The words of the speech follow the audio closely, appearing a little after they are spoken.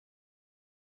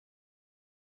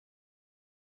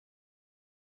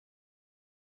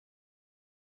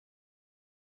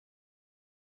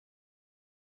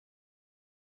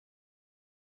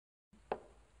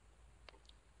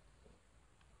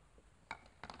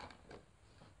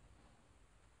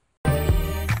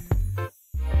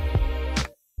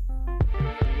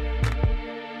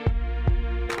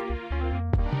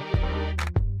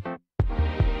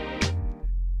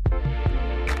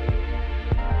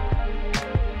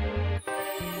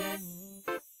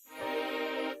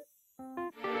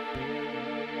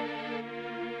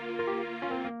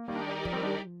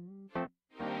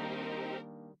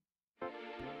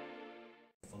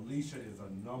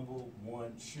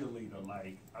#1 cheerleader.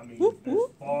 Like, I mean,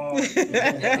 as far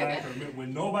as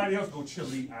when nobody else go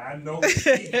cheerlead, I know she.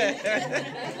 You know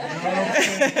what I'm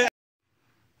saying?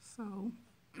 So,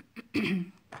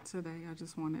 today I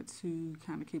just wanted to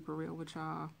kind of keep it real with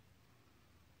y'all.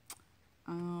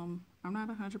 I'm not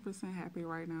 100% happy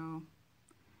right now,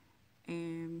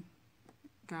 and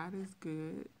God is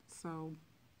good, so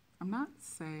I'm not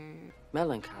sad.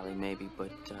 Melancholy maybe,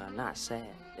 but not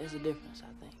sad. There's a difference,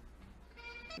 I think.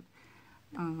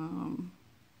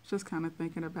 Just kind of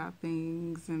thinking about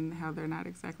things and how they're not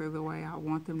exactly the way I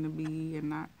want them to be and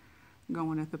not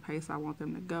going at the pace I want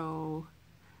them to go.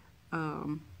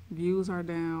 Views are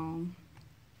down,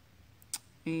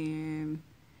 and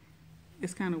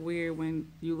it's kind of weird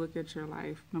when you look at your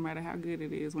life, no matter how good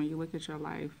it is, when you look at your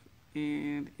life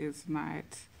and it's not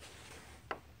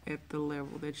at the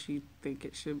level that you think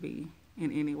it should be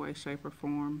in any way, shape, or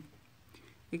form.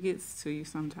 It gets to you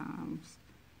sometimes,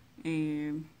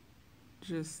 and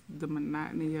just the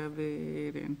monotony of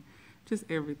it and just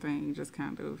everything, just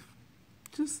kind of,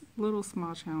 just little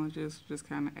small challenges just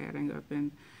kind of adding up,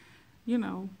 and, you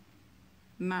know,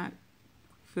 not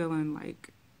feeling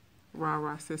like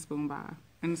rah-rah, sis, boom, bye.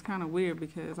 And it's kind of weird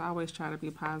because I always try to be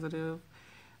positive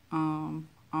on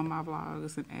my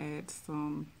vlogs and add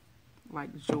some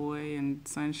like joy and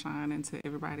sunshine into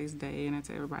everybody's day and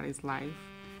into everybody's life.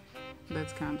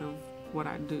 That's kind of what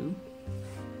I do.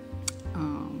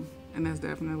 And that's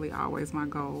definitely always my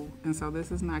goal. And so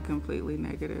this is not completely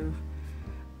negative.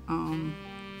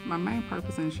 My main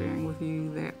purpose in sharing with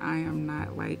you that I am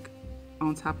not like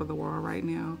on top of the world right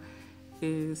now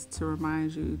is to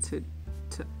remind you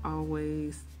to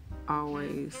always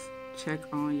check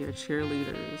on your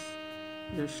cheerleaders,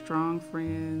 your strong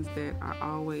friends that are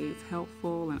always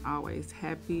helpful and always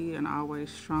happy and always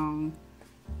strong.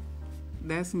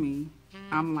 That's me.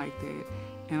 I'm like that.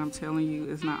 And I'm telling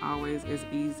you, it's not always as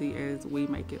easy as we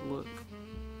make it look.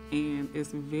 And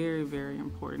it's very, very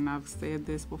important. I've said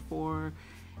this before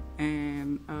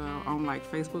and on like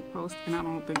Facebook posts, and I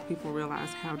don't think people realize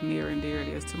how near and dear it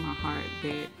is to my heart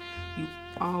that you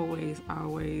always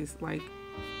like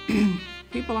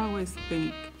people always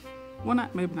think, well,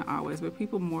 maybe not always, but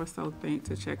people more so think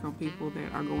to check on people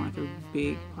that are going through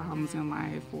big problems in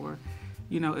life, or,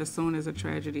 you know, as soon as a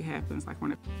tragedy happens, like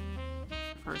when it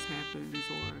first happens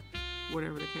or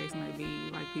whatever the case may be,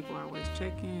 like people are always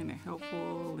checking and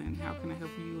helpful and how can I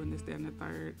help you and this, that, and the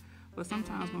third. But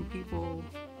sometimes when people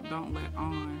don't let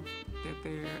on that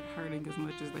they're hurting as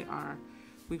much as they are,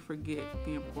 we forget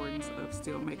the importance of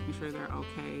still making sure they're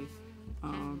okay.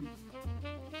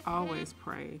 Always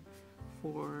pray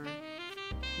for,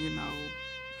 you know,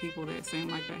 people that seem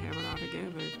like they have it all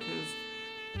together,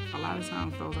 because a lot of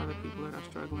times those are the people that are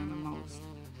struggling the most.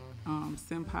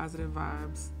 Send positive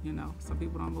vibes, you know, some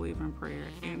people don't believe in prayer,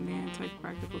 and then take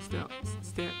practical steps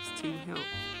to help,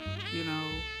 you know,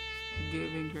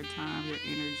 giving your time, your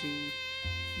energy,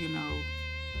 you know.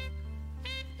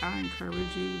 I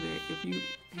encourage you that if you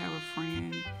have a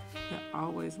friend that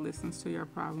always listens to your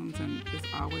problems and is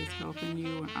always helping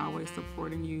you and always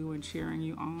supporting you and cheering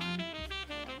you on,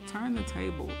 turn the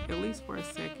table, at least for a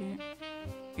second,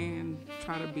 and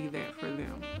try to be that for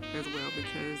them as well,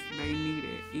 because they need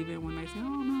it. Even when they say,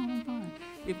 oh no, I'm fine.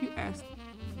 If you ask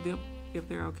them if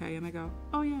they're okay and they go,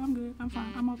 oh yeah, I'm good, I'm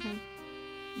fine, I'm okay,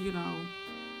 you know,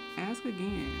 ask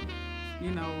again,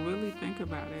 you know, really think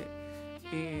about it,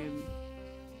 and,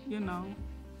 you know,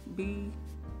 be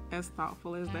as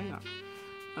thoughtful as they are,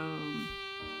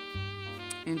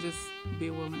 and just be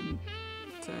willing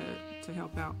to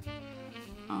help out.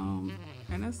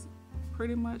 And that's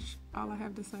pretty much all I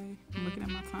have to say. I'm looking at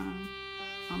my time.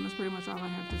 That's pretty much all I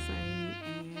have to say,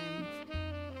 and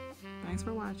thanks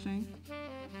for watching.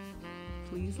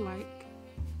 Please like,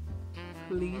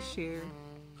 please share,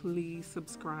 please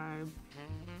subscribe,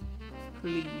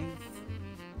 please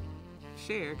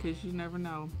share, because you never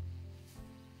know.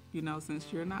 You know, since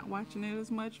you're not watching it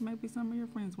as much, maybe some of your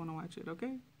friends want to watch it,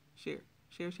 okay? Share.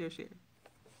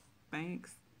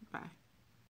 Thanks. Bye.